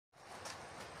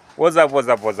What's up?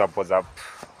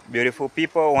 Beautiful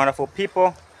people, wonderful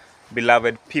people,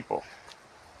 beloved people.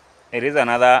 It is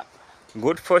another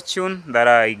good fortune that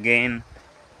I again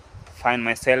find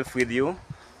myself with you,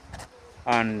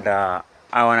 and I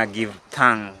want to give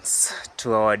thanks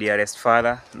to our dearest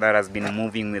Father that has been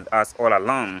moving with us all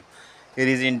along. It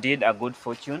is indeed a good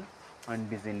fortune,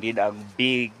 and it is indeed a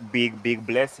big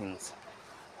blessings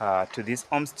to this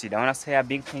homestead. I want to say a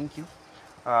big thank you,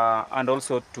 and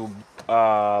also to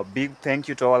big thank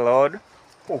you to our Lord.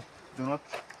 Oh, do not.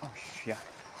 Oh, yeah.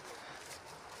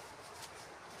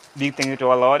 Big thank you to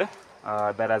our Lord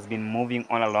that has been moving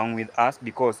all along with us,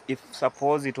 because if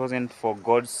suppose it wasn't for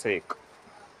God's sake,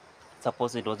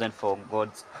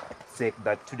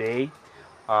 that today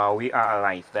we are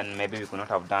alive, then maybe we could not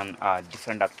have done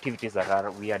different activities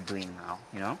that we are doing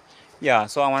now. Yeah,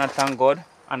 so I want to thank God,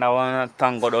 and I want to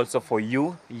thank God also for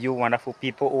you wonderful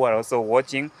people who are also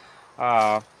watching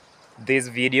uh, this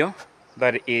video,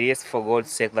 that it is for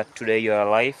God's sake that today you are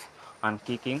alive and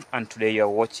kicking, and today you are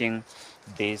watching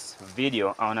this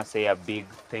video. I want to say a big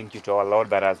thank you to our Lord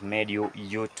that has made you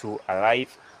two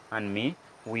alive, and me.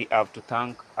 We have to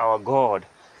thank our God.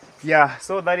 Yeah,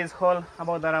 so that is all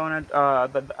about that. I want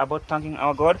to about thanking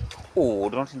our God. Oh,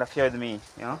 don't interfere with me.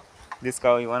 This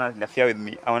cow, you want to interfere with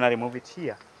me. I want to remove it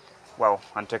here. Wow,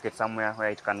 and take it somewhere where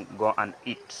it can go and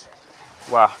eat.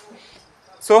 Wow.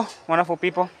 So wonderful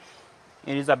people,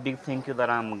 it is a big thank you that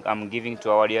I'm giving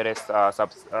to our dearest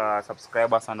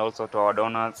subscribers, and also to our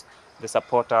donors, the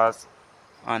supporters,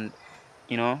 and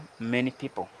many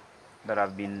people that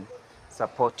have been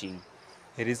supporting.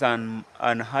 It is an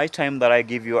high time that I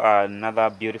give you another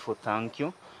beautiful thank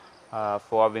you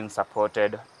for having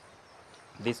supported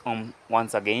this home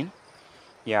once again.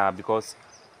 Yeah, because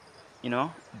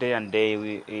day and day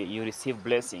you receive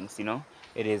blessings.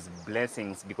 It is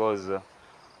blessings, because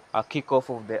a kickoff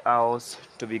of the house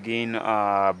to begin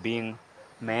being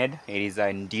made, it is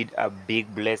indeed a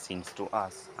big blessings to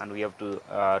us, and we have to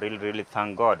really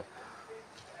thank God.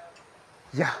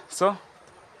 Yeah, so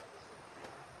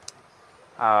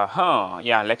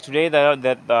yeah, like today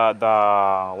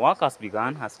the work has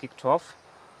begun, has kicked off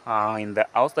in the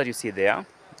house that you see there.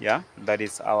 Yeah, that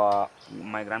is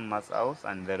my grandma's house,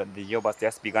 and the job has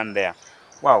just begun there.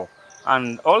 Wow.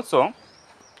 And also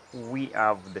we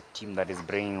have the team that is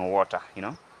bringing water.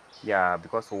 Yeah,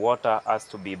 because water has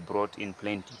to be brought in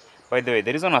plenty. By the way,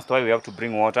 the reason as to why we have to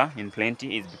bring water in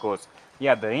plenty is because,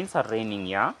 yeah, the rains are raining,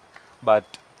 yeah, but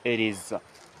it is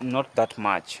not that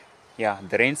much. Yeah,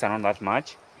 the rains are not that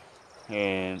much.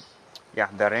 Yeah,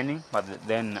 they're raining, but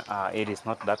then it is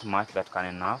not that much that can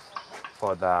enough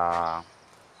for the,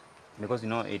 because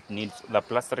it needs, the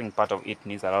plastering part of it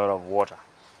needs a lot of water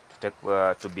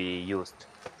to be used.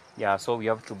 Yeah, so we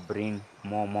have to bring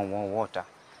more water.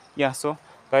 Yeah, so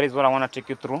that is what I want to take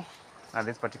you through at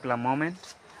this particular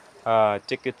moment.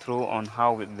 Take you through on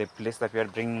how the place that we are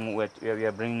bringing, where we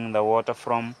are bringing the water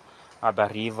from, the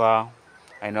river.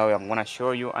 I know I'm going to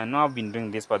show you. I know I've been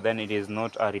doing this, but then it is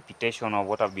not a repetition of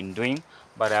what I've been doing,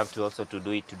 but I have to also to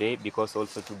do it today, because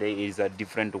also today is a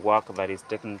different work that is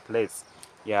taking place.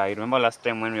 Yeah, you remember last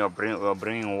time when we were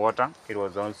bringing water, it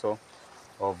was also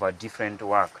of a different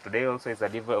work. Today also is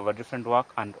of a different work,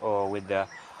 and with the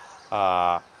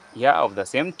yeah, of the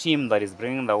same team that is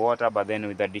bringing the water, but then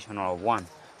with the additional one.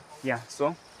 Yeah,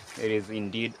 so it is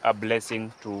indeed a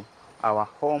blessing to our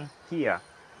home here.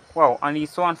 Wow, and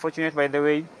it's so unfortunate, by the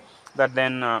way, that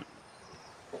then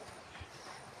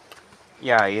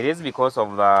yeah, it is because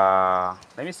of the,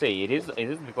 let me say, it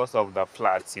is because of the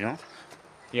floods.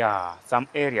 Yeah, some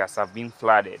areas have been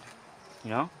flooded,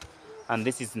 you know and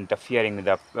this is interfering with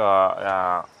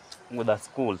the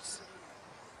schools.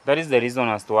 That is the reason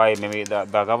as to why maybe the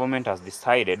government has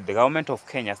decided, the government of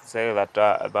Kenya has decided that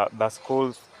the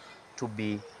schools to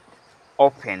be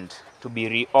opened, to be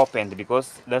reopened,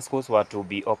 because the schools were to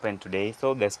be opened today,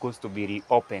 so the schools to be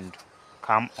reopened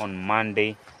come on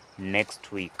Monday next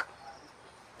week.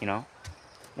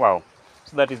 Wow.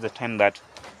 So that is the time that,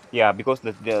 yeah, because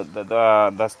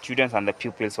the students and the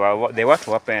pupils were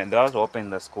to open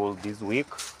the school this week.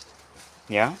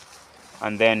 Yeah,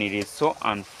 and then it is so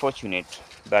unfortunate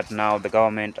that now the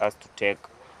government has to take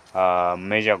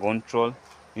measure control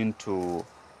into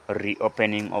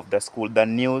reopening of the school. The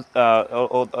new they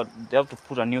have to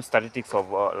put a new statistics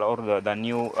of or the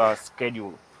new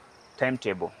schedule,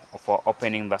 timetable for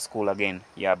opening the school again.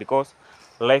 Yeah, because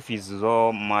life is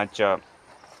so much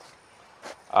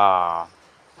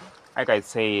like I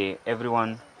say,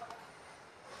 everyone,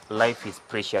 life is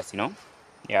precious.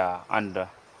 Yeah, and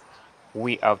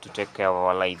we have to take care of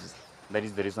our lives. That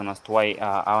is the reason as to why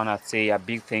I want to say a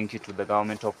big thank you to the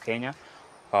government of Kenya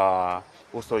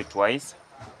who saw it twice,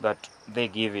 that they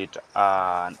give it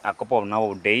a couple of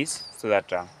now days so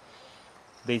that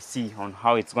they see on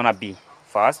how it's gonna be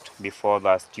first before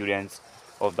the students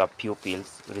of the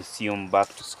pupils resume back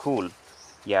to school.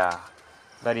 Yeah,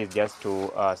 that is just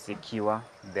to secure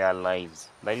their lives.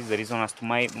 That is the reason as to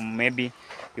my maybe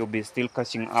you'll be still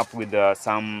catching up with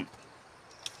some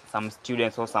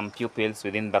students or some pupils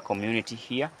within the community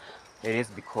here. It is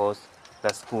because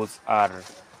the schools are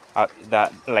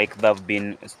that like they've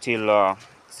been still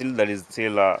there is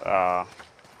still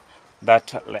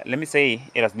that let me say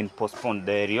it has been postponed.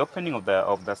 The reopening of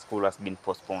the school has been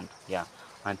postponed, yeah,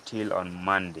 until on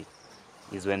Monday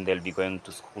is when they'll be going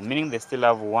to school, meaning they still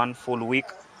have one full week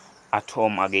at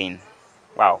home again.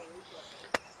 Wow,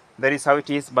 that is how it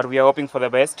is, but we are hoping for the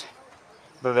best,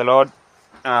 that the Lord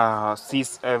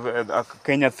sees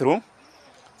Kenya through,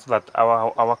 so that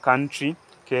our country,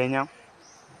 Kenya,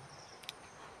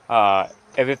 uh,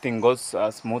 everything goes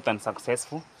smooth and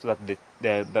successful, so that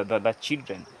the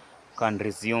children can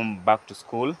resume back to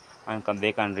school and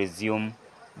they can resume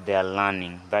their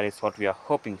learning. That is what we are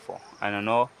hoping for. And I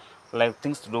know, like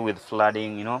things to do with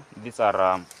flooding, these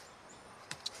are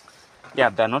yeah,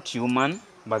 they're not human,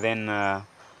 but then I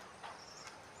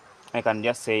can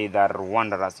just say they're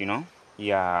wanderers,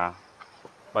 yeah.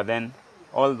 But then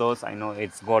all those, I know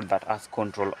it's God that has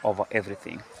control over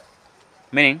everything,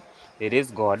 meaning it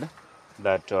is God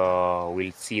that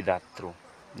will see that through,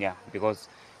 yeah, because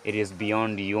it is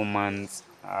beyond humans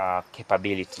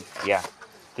capability. Yeah,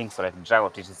 things like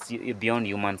drought, it is beyond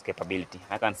humans capability.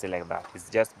 I can say like that, it's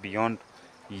just beyond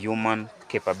human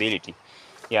capability.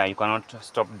 Yeah, you cannot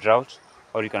stop drought,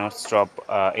 or you cannot stop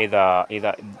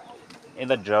either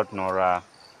drought nor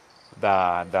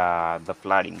the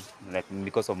flooding, like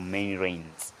because of many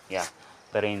rains. Yeah,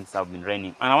 the rains have been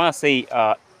raining, and I want to say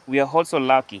we are also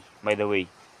lucky. By the way,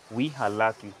 we are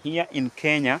lucky here in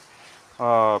Kenya,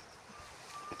 uh,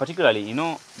 particularly.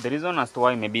 The reason as to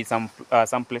why maybe some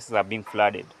places are being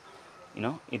flooded,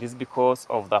 it is because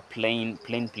of the plain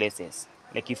places.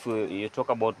 Like if you talk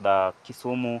about the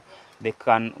Kisumu, they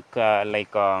can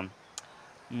like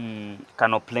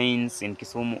Kano Plains in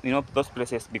Kisumu, those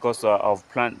places, because of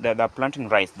they're planting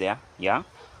rice there, yeah.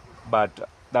 But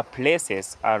the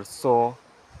places are so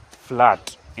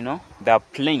flat, they're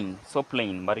plain, so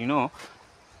plain. But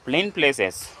plain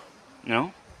places, you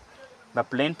know, the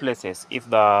plain places, if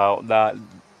the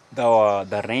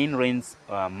rain rains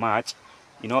much,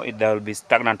 there will be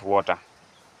stagnant water.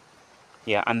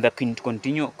 Yeah, and the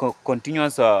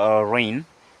continuous rain,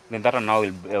 then that now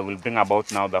will bring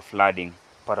about now the flooding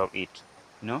part of it.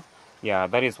 Yeah,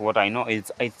 that is what I know.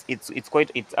 It's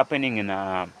happening in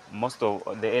most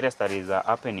of the areas that is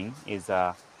happening is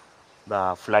the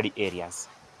floody areas.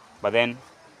 But then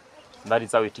that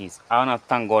is how it is. I want to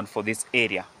thank God for this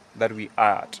area that we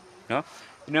are at.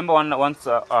 Remember once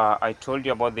I told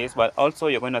you about this, but also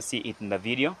you're going to see it in the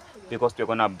video, because we're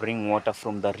going to bring water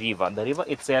from the river. The river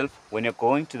itself, when you're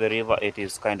going to the river, it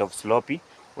is kind of sloppy.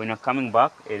 When you're coming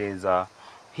back, it is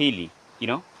hilly,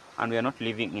 and we are not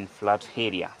living in flat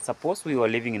area. Suppose we were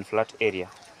living in flat area,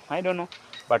 I don't know,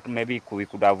 but maybe we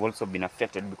could have also been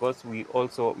affected, because we are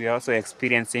also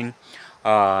experiencing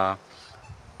a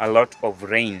lot of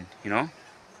rain.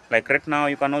 Like right now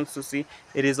you can also see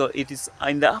it is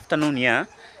in the afternoon. Yeah,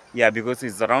 because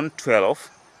it's around 12,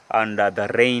 and the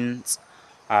rains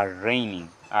are raining,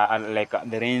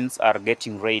 the rains are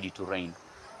getting ready to rain.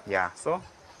 Yeah, so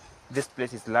this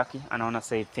place is lucky, and I want to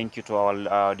say thank you to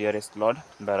our dearest Lord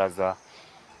that has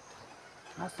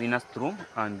seen us through,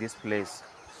 and this place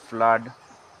flooding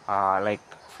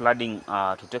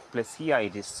to take place here,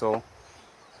 it is so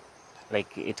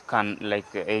like it can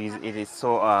like it is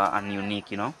so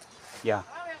ununique, yeah,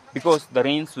 because the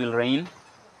rains will rain,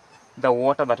 the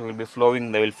water that will be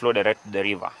flowing, they will flow direct to the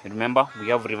river. Remember, we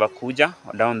have river Kuja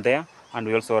down there, and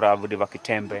we also have river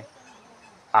Kitembe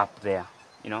up there.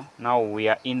 Now we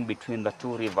are in between the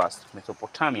two rivers,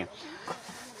 Mesopotamia.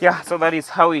 Yeah, so that is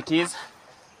how it is.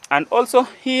 And also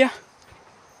here,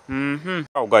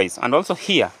 oh guys, and also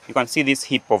here you can see this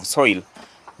heap of soil.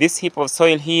 This heap of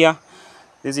soil here,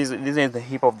 this is the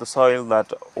heap of the soil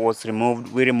that was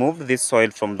removed. We removed this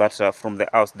soil from from the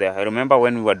house there. I remember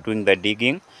when we were doing the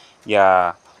digging.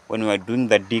 Yeah, when we were doing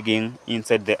the digging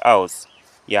inside the house.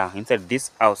 Yeah, inside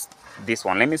this house, this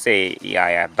one. Let me say,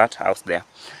 yeah, that house there.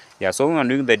 Yeah, so when we were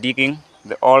doing the digging,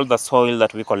 all the soil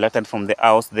that we collected from the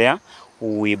house there,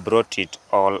 we brought it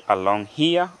all along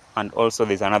here, and also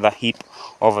there's another heap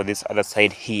over this other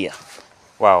side here.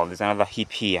 Wow, there's another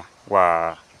heap here.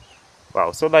 Wow.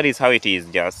 Wow, so that is how it is,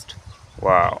 just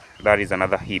wow, that is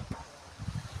another heap,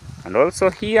 and also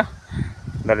here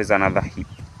that is another heap.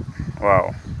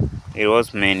 Wow, it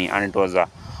was many, and it was a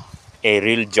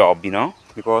real job,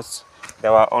 because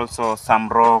there were also some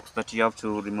rocks that you have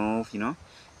to remove,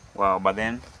 Wow, but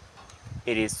then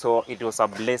it was a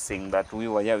blessing that we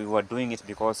were doing it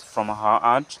because from our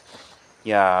heart,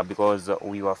 yeah, because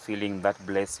we were feeling that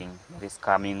blessing that is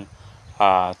coming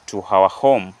to our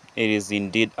home. It is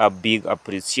indeed a big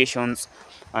appreciation,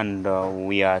 and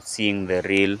we are seeing the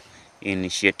real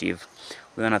initiative.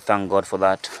 We want to thank God for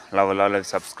that. Love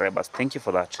subscribers, thank you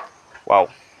for that. Wow.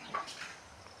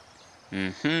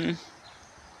 The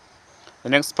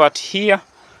next part here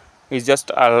is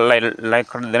just like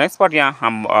the next part. Yeah,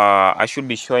 I should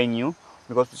be showing you,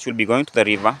 because we should be going to the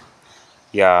river.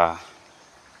 Yeah,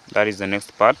 that is the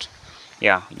next part.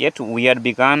 Yeah, yet we had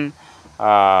begun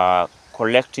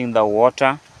collecting the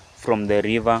water from the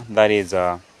river. That is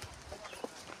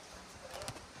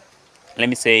let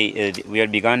me say, we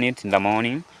had begun it in the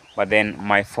morning, but then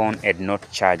my phone had not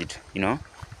charged,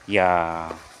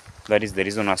 Yeah, that is the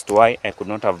reason as to why I could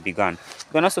not have begun.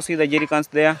 You can also see the jerry cans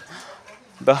there.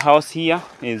 The house here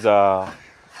is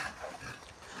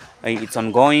it's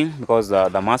ongoing, because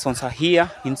the masons are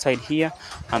here inside here,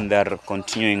 and they're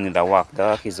continuing the work. The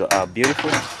work is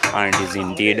beautiful, and it is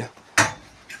indeed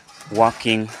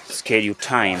working schedule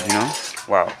time,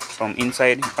 Wow, from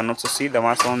inside you can also see the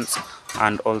masons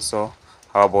and also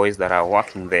our boys that are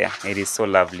working there. It is so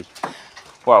lovely.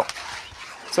 Wow.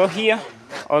 So here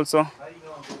also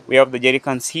we have the jerry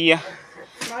cans here,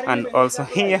 and also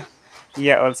here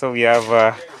also we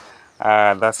have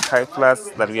the sky plus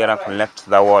that we are going to collect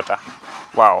the water.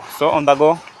 Wow. So on the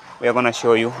go, we are going to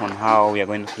show you on how we are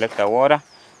going to collect the water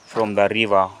from the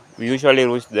river. We usually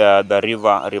reach the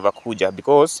river Kuja,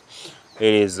 because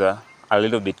it is a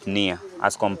little bit near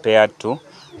as compared to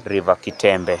river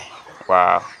Kitembe.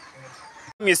 Wow.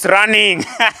 Miss running.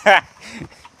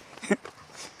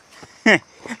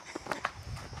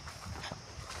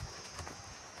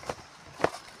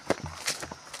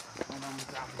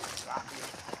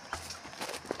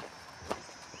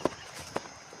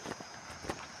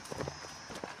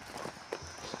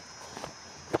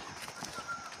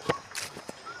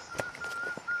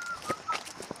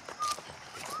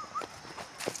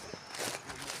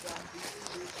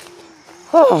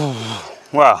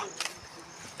 Wow.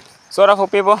 So for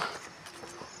people,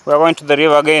 we are going to the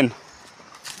river again.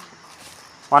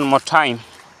 One more time.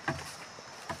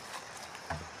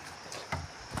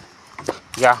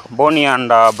 Yeah, Bonnie and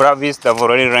Bravis, they've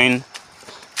already ran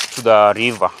to the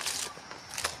river.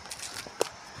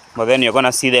 But then you're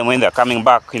gonna see them when they're coming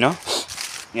back,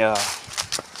 Yeah.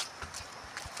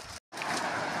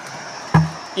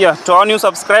 Yeah, to our new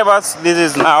subscribers, this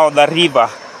is now the river.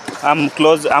 I'm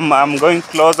going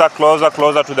closer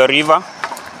to the river.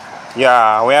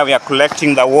 Yeah, where we are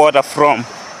collecting the water from.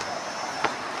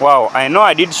 Wow, I know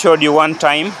I did show you one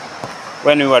time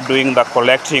when we were doing the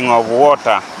collecting of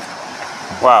water.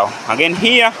 Wow, again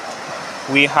here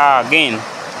we are again.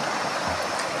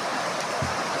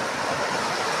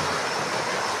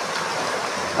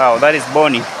 Wow, that is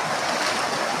Bonnie.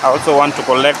 I also want to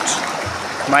collect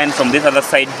mine from this other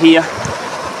side here.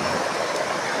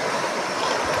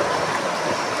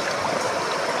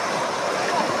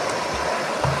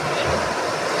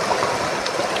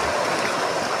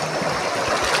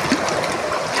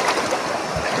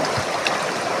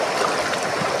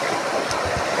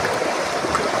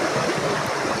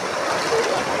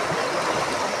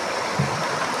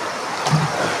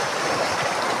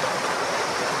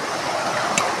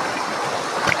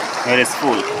 It is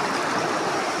full.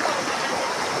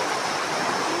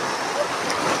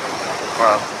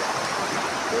 Wow.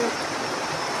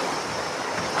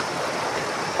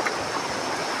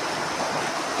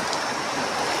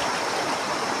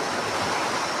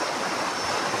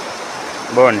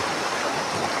 Bon,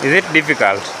 is it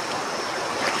difficult?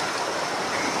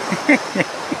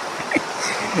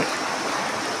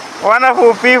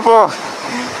 Wonderful people.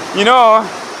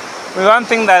 One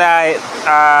thing that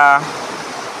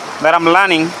I'm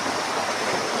learning,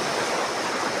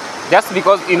 just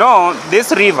because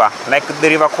this river, like the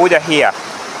river Kuja here,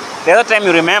 the other time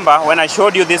you remember when I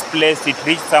showed you this place, it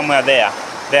reached somewhere there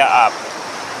up,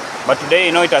 but today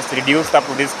it has reduced up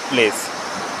to this place.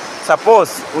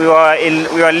 Suppose we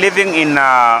were living in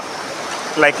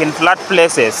like in flat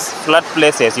places,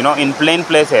 in plain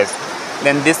places,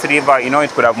 then this river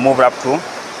it could have moved up to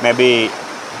maybe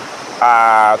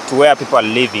to where people are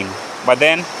living. But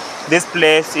then this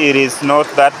place, it is not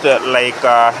that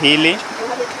hilly.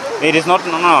 It is not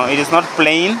it is not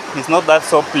plain. It's not that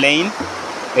so plain.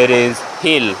 It is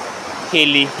hilly.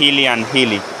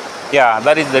 Yeah,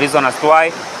 that is the reason as to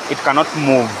why it cannot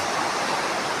move.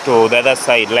 to the other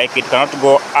side. Like it cannot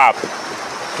go up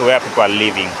to where people are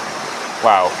living.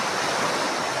 Wow.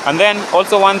 And then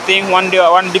also one big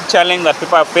challenge that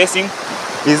people are facing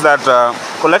is that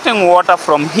collecting water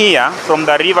from here, from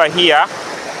the river here,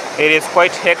 it is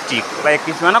quite hectic. Like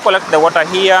if you want to collect the water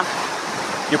here,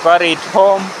 you carry it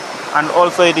home, and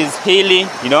also it is hilly,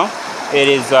 you know. It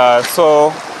is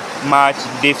so much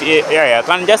I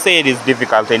can just say it is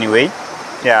difficult anyway.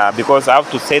 Yeah, because I have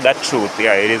to say that truth.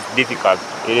 Yeah, it is difficult.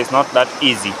 It is not that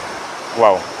easy.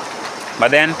 Wow.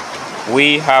 But then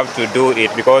we have to do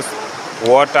it because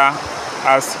water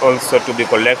has also to be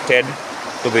collected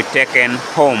to be taken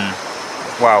home.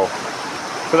 Wow.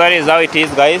 So that is how it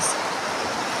is, guys.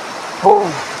 Oh.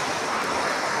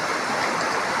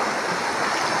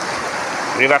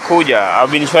 River Kuja. I've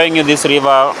been showing you this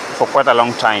river for quite a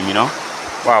long time, you know.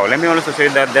 Wow, let me also show you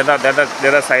the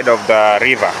other side of the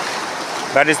river.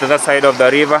 That is the other side of the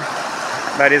river.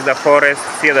 That is the forest.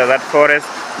 See that forest?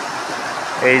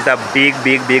 It is a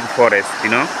big forest, you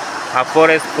know. A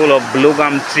forest full of blue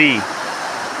gum tree.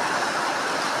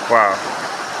 Wow.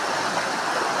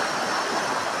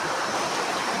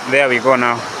 There we go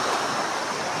now.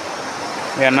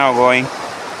 We are now going.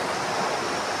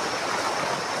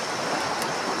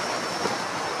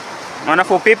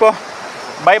 Wonderful people.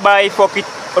 Bye bye for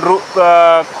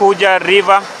Kuja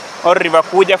River or River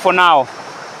Kuja for now.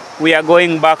 We are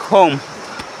going back home,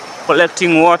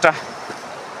 collecting water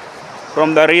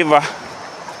from the river.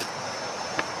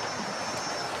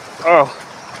 Oh,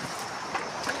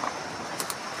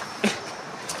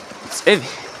 it's heavy.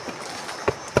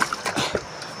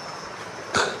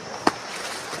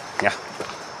 Yeah.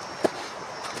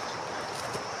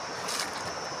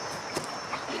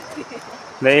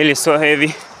 The hill is so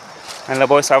heavy, and the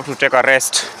boys have to take a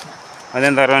rest. And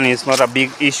then the run is not a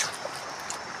big issue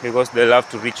because they'll have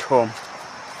to reach home.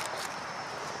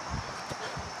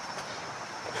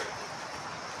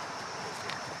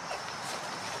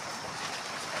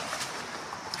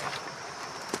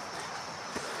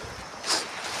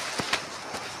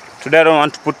 Today I don't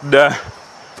want to put the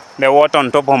water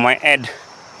on top of my head.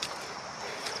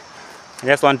 I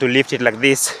just want to lift it like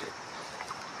this.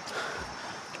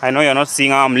 I know you're not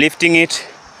seeing how I'm lifting it.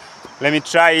 Let me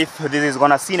try if this is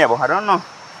gonna seeable. I don't know.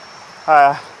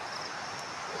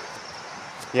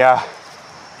 Yeah,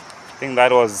 I think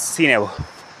that was seeable.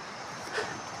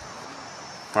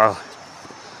 Wow.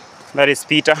 That is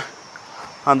Peter,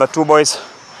 and the two boys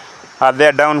are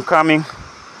there down coming.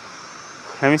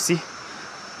 Let me see.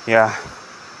 Yeah.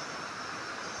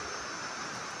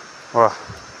 Wow.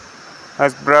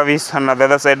 That's Bravis, and on the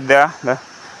other side there,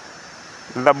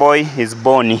 the boy is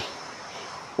Bonnie.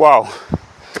 Wow.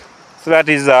 So that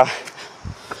is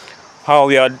how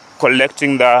we are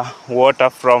collecting the water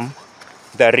from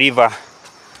the river.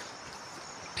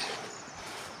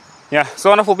 Yeah, so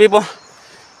wonderful people.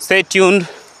 Stay tuned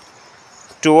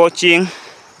to watching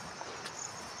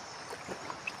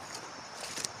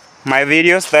my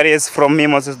videos. That is from me,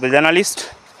 Moses the journalist.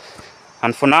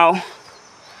 And for now, I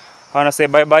want to say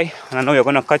bye bye, and I know you're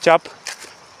going to catch up.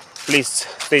 Please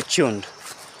stay tuned.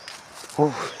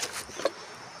 Ooh.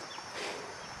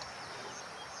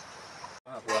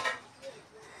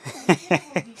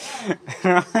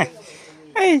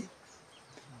 Hey,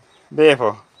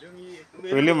 therefore,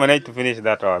 will you manage to finish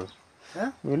that all?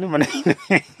 Huh? Will you manage to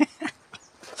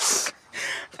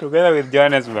together with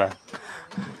Johannesburg?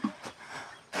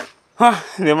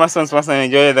 The Masons must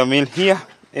enjoy the meal here.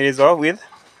 It is all with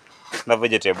the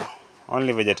vegetable,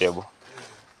 only vegetable.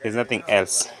 There's nothing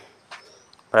else.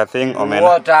 But I think omena.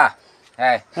 Water.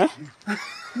 Hey. Huh?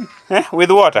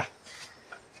 With water.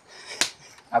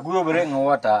 I go bring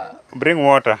water. Bring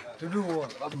water. To do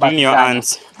what? Clean your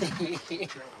hands.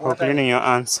 For cleaning your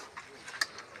hands.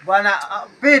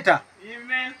 Peter.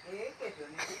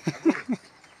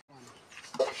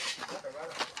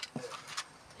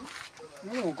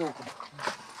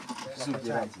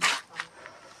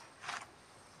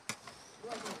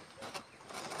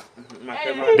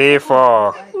 Day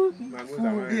 4.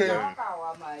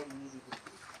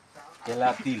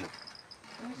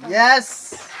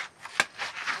 Yes.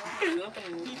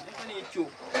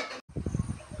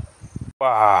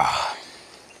 Wow.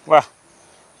 Wow.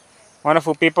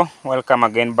 Wonderful people. Welcome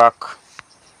again back.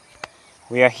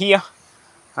 We are here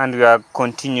and we are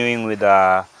continuing with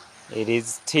it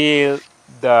is still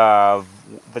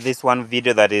this one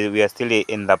video that we are still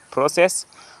in the process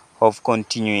of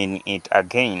continuing it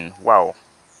again. Wow.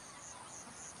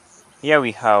 Here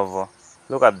we have,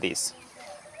 look at this.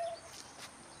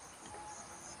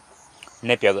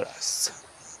 Napier grass.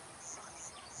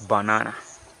 Banana.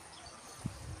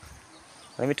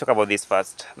 Let me talk about this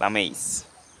first. The maize.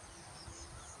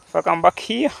 If I come back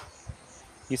here,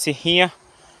 you see here.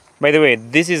 By the way,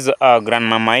 this is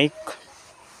Grandma Mike's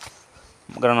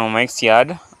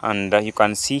yard, and you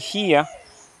can see here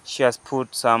she has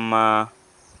put some,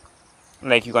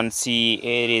 like you can see,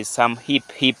 it is some hip,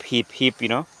 you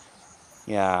know.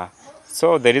 Yeah.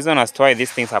 So the reason as to why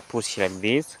these things are pushed like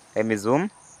this, let me zoom.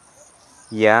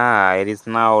 Yeah, it is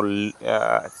now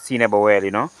seen about well,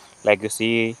 you know, like you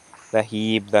see the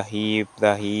hip,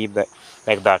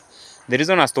 like that. The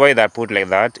reason as to why they are put like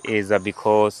that is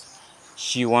because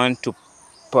she want to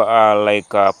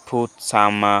put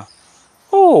some.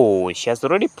 Oh, she has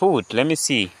already put. Let me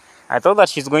see. I thought that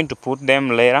she's going to put them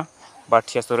later, but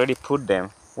she has already put them.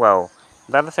 Wow,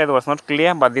 the other side was not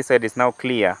clear, but this side is now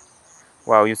clear.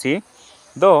 Wow, you see.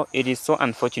 Though it is so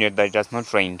unfortunate that it has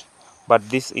not rained, but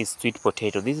this is sweet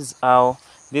potato. This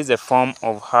is a form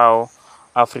of how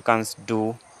Africans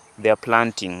do their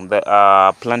planting.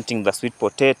 Planting the sweet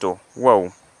potato.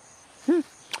 Wow,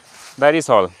 that is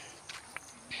all.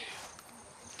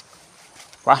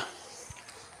 Wow,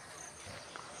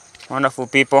 wonderful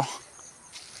people.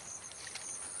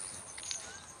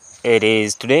 It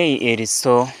is today. It is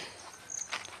so.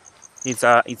 It's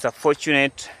a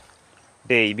fortunate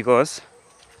day because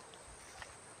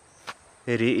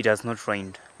it has not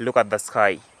rained. Look at the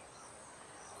sky.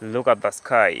 Look at the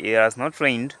sky. It has not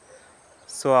rained.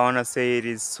 So I want to say it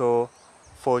is so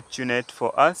fortunate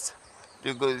for us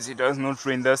because it does not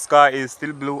rain. The sky is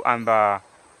still blue, and the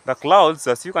clouds,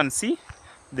 as you can see,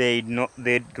 they do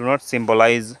not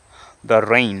symbolize the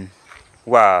rain.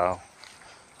 Wow,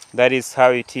 that is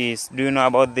how it is. Do you know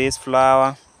about this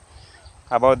flower?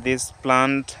 About this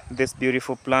plant, this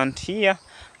beautiful plant here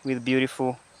with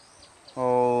beautiful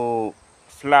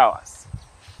flowers.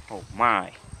 Oh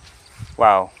my,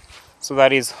 wow. So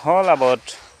that is all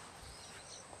about,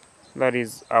 that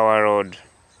is our road.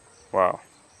 Wow.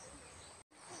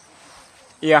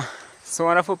 Yeah, so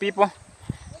wonderful people,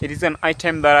 it is an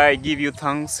item that I give you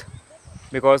thanks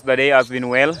because the day has been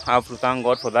well. I have to thank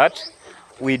God for that.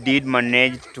 We did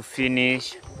manage to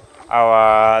finish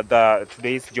the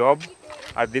today's job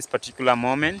at this particular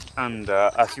moment, and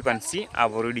as you can see,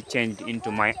 I've already changed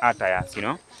into my attires, you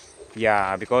know.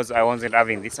 Yeah, because I wasn't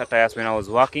having these attires when I was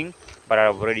working, but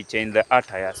I've already changed the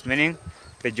attires, meaning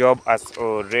the job has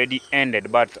already ended.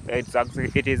 But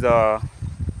it is how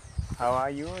are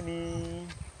you, Nee?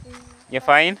 You're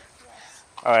fine?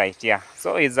 All right, yeah.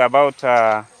 So it's about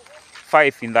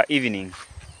 5 in the evening,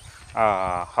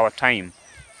 our time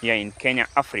here in Kenya,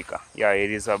 Africa. Yeah,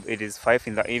 it is 5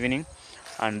 in the evening,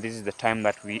 and this is the time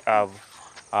that we have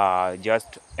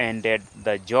just ended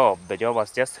the job. The job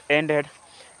has just ended,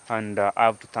 and I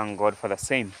have to thank God for the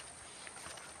same.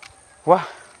 Wow,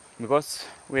 because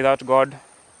without God,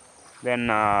 then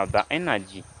the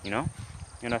energy, you know,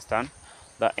 you understand,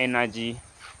 the energy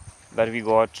that we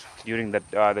got during the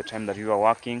time that we were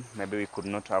working, maybe we could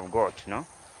not have got, you know.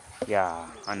 Yeah,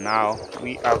 and now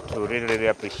we have to really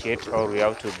appreciate, or we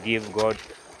have to give God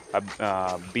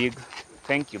a big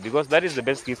thank you, because that is the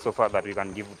best gift so far that we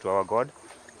can give to our God,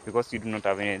 because we do not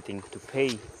have anything to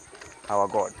pay our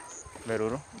God.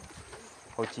 Veruru,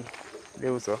 Hochi,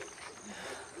 Deuso.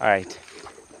 All right.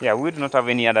 Yeah, we do not have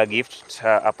any other gift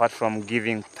apart from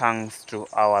giving thanks to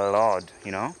our Lord,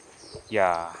 you know.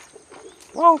 Yeah.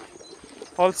 Wow.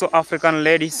 Also, African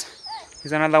ladies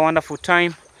is another wonderful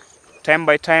time. Time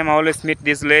by time, I always meet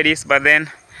these ladies, but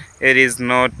then it is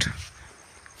not.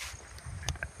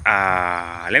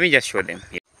 Let me just show them.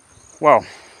 Wow.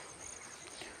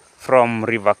 From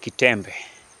River Kitembe,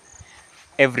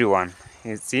 everyone,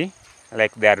 you see,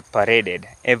 like they are paraded.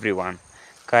 Everyone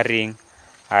carrying,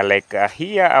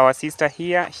 here, our sister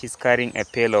here, she's carrying a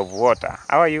pail of water.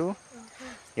 How are you?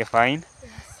 You're fine?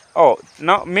 Yes. Oh,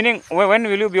 now, meaning, when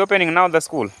will you be opening now the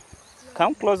school?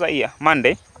 Come closer here.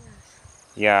 Monday?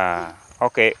 Yeah.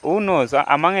 Okay. Who knows?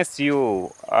 Amongst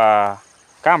you,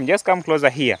 just come closer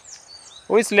here.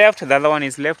 Who is left? The other one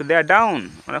is left there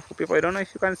down. Wonderful people. I don't know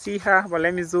if you can see her, but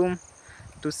let me zoom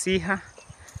to see her.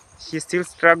 She's still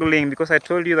struggling because I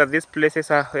told you that these places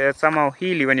are somehow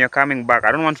hilly when you're coming back.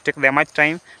 I don't want to take them much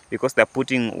time because they're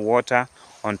putting water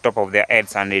on top of their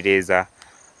heads, and it is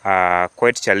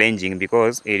quite challenging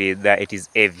because it is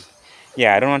heavy.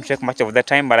 Yeah, I don't want to take much of the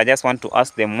time, but I just want to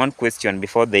ask them one question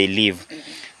before they leave.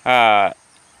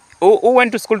 Who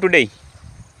went to school today?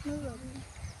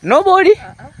 Nobody?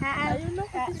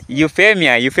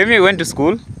 Euphemia went to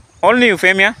school? Only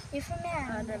Euphemia?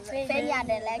 Euphemia and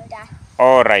Electa.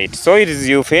 Alright, so it is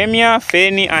Euphemia,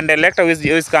 Fanny, and Electa who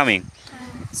is coming.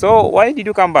 So why did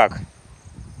you come back?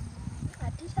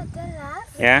 Teacher tell us.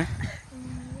 Yeah?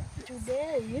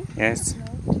 Today. Yes. Not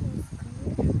in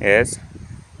school. Yes.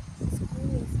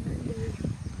 School is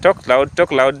Talk loud,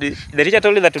 talk loud. The teacher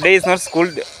told you that today is not school.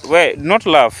 Wait, not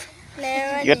laugh.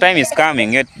 Your time is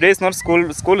coming. Today is not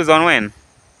school. School is on when?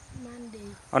 Monday.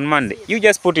 On Monday. You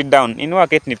just put it down.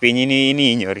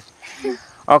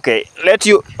 Okay,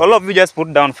 all of you just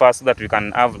put down first so that we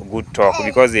can have a good talk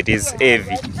because it is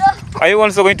heavy. Are you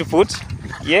also going to put?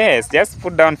 Yes, just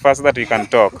put down first so that we can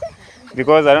talk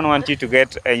because I don't want you to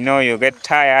get, you get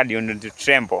tired, you need to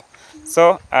tremble.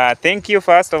 So, thank you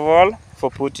first of all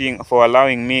for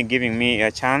allowing me, giving me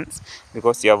a chance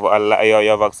because you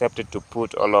have accepted to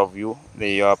put all of you,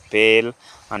 your pail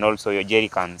and also your jerry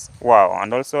cans. Wow,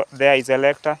 and also there is a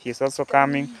lector, he's also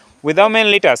coming. With how many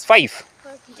liters? 5?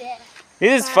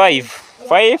 This is 5.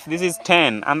 5, this is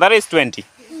 10, and that is 20.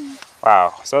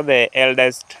 Wow, so the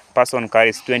eldest person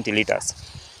carries 20 liters.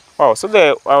 Wow, so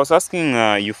I was asking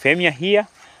Euphemia here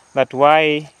that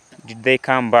why did they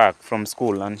come back from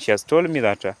school, and she has told me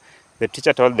that the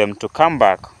teacher told them to come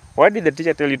back. Why did the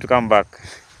teacher tell you to come back?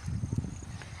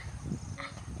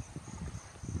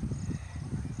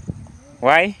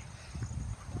 Why?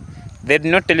 They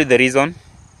did not tell you the reason?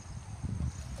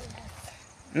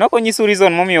 No konyisu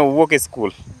reason mommy you work at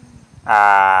school.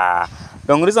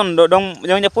 Don't reason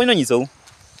don't point on you.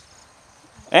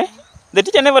 Eh? The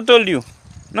teacher never told you.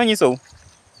 No nyiso.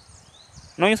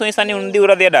 No nyiso isani undi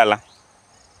ura dia dala.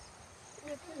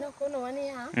 No kono wani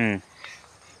ha.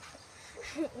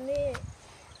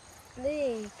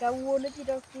 Ni kawuono ji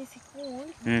dok ni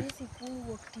sikul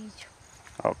wuok tich.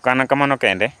 Oh, kana kamano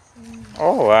kende?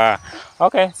 Oh, wow.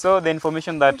 Okay, so the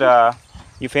information that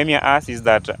Euphemia asked is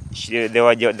that they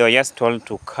were just told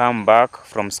to come back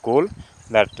from school,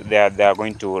 that they are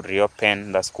going to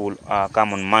reopen the school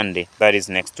come on Monday, that is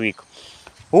next week.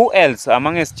 Who else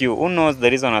amongst you, who knows the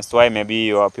reason as to why maybe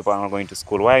your people are not going to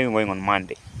school? Why are you going on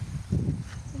Monday?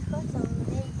 Because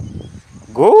of rain.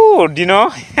 Good,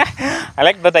 I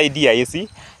like that idea, you see?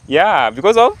 Yeah,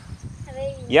 because of?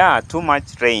 Rain. Yeah, too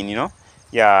much rain,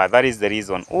 Yeah, that is the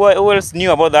reason. Who else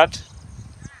knew about that?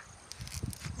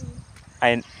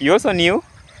 And you also knew?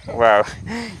 Wow.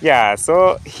 Yeah,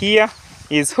 so here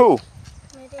is who?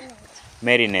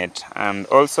 Marinette. And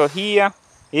also here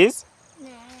is?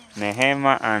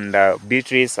 Nehema and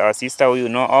Beatrice, our sister who you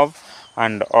know of,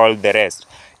 and all the rest.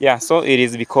 Yeah, so it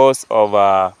is because of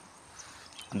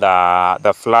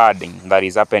the flooding that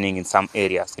is happening in some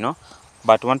areas,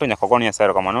 But one thing I say,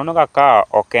 no ka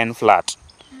oken flat.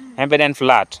 Embeden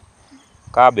flat.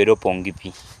 Ka bedo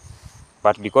pongipi.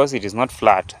 But because it is not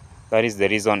flat, that is the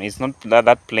reason. It's not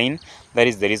that plain. That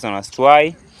is the reason as to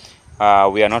why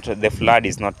the flood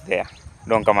is not there.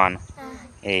 Don't come on.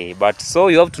 Hey, but so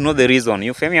you have to know the reason.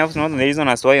 You have to know the reason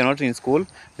as to why you're not in school,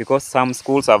 because some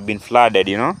schools have been flooded,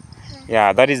 Yeah,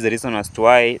 that is the reason as to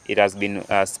why it has been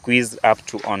squeezed up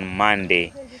to on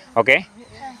Monday. Okay?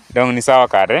 Don't nisawa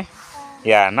kare.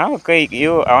 Yeah, now okay,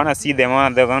 I wanna see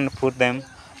them, they're gonna put them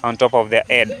on top of their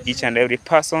head, each and every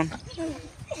person.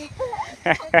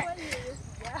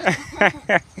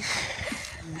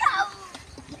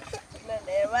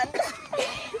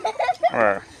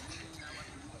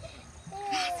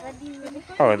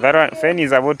 Oh, that one, fan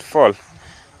is about to fall.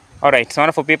 Alright, so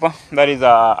wonderful people, that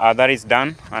is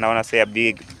done, and I want to say a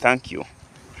big thank you.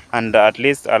 And at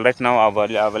least right now I've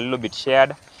a little bit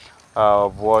shared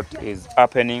of what is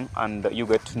happening, and you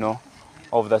get to know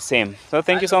of the same. So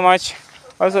thank you so much.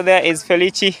 Also there is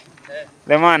Felici,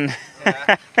 the man.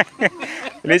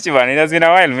 Felici man, it has been a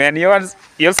while, man. You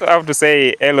also have to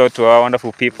say hello to our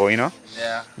wonderful people, Yeah.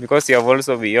 Because you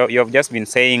have just been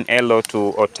saying hello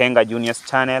to Otenga Junior's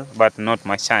channel, but not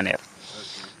my channel. Okay.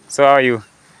 So how are you?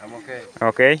 I'm okay.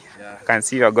 Okay? Yeah. I can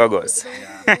see your goggles.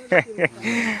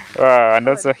 Yeah. And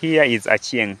also here is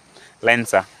Achieng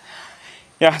Lensa.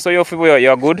 Yeah, so your people,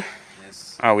 you're good?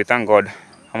 Yes. We thank God.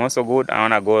 I'm also good. I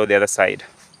want to go the other side.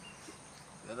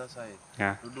 The other side?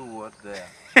 Yeah. To do what there?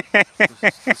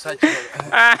 to search for...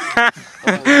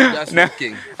 just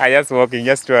walking? I just walking,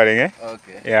 just touring, eh?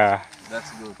 Okay. Yeah.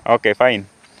 That's good. Okay, fine.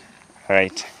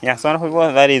 Right. Yeah, so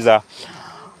people, that is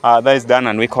done,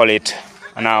 and we call it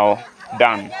now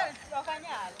done.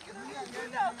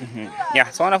 Yeah,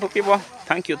 so wonderful people,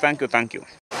 thank you. Crossing,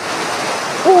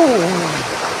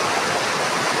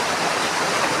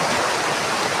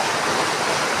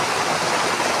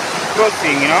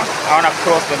 I want to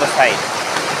cross the other side.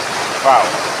 Wow.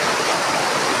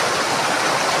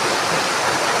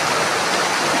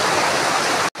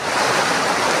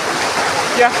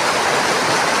 Yeah.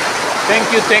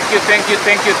 Thank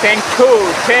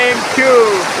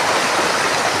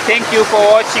you for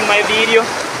watching my video,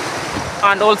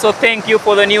 and also thank you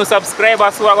for the new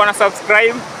subscribers who are gonna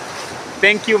subscribe.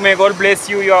 Thank you. May God bless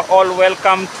you. You are all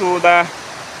welcome to the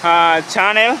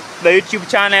channel, the YouTube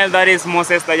channel, that is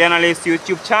Moses the Journalist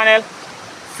YouTube channel,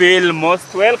 feel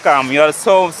most welcome. You are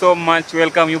so much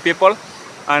welcome, you people.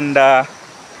 And that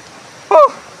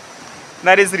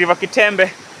is River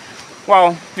Kitembe.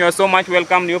 Wow, you are so much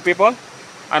welcome, you people.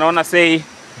 And I want to say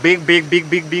big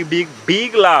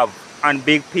love and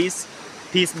big peace.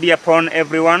 Peace be upon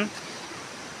everyone.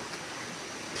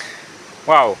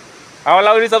 Wow, our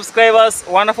lovely subscribers,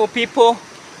 wonderful people,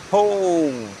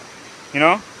 you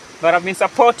know, that have been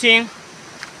supporting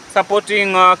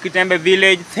Kitembe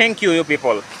village. Thank you, you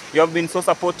people. You have been so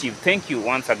supportive. Thank you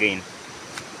once again.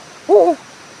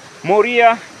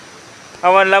 Moria,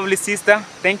 our lovely sister,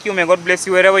 thank you. May God bless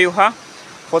you wherever you are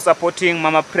for supporting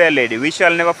Mama Prayer Lady. We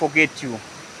shall never forget you,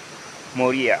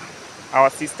 Moria, our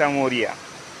sister Moria.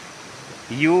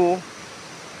 You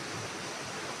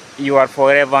are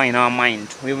forever in our mind.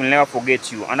 We will never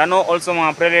forget you. And I know also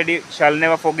Mama Prayer Lady shall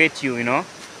never forget you, you know.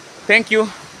 Thank you.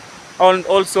 And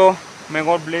also, may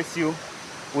God bless you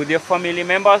with your family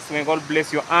members. May God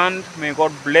bless you, and may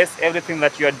God bless everything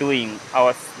that you are doing,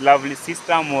 our lovely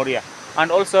sister Moria. And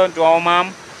also to our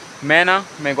mom, Mena,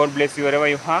 may God bless you wherever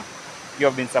you are. You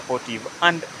have been supportive.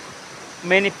 And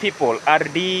many people,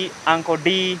 RD, Uncle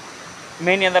D,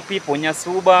 many other people,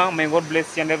 Nyasuba, may God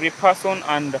bless you and every person,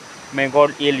 and may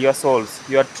God heal your souls.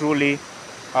 You are truly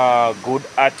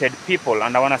good-hearted people,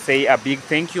 and I want to say a big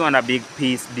thank you and a big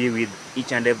peace be with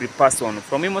each and every person.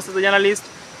 From me, Moses the Journalist,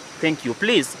 thank you.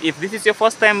 Please, if this is your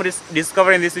first time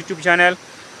discovering this YouTube channel,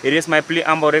 it is my plea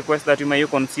humble request that you may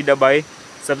consider by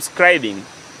subscribing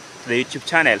to the YouTube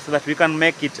channel so that we can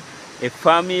make it a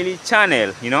family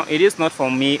channel. You know, it is not for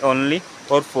me only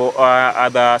or for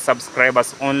other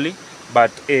subscribers only,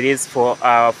 but it is for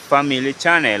our family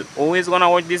channel. Always gonna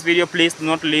watch this video, please do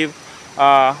not leave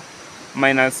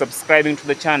minus subscribing to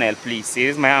the channel, please. It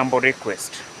is my humble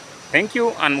request. Thank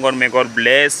you, and God may God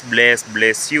bless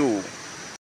you.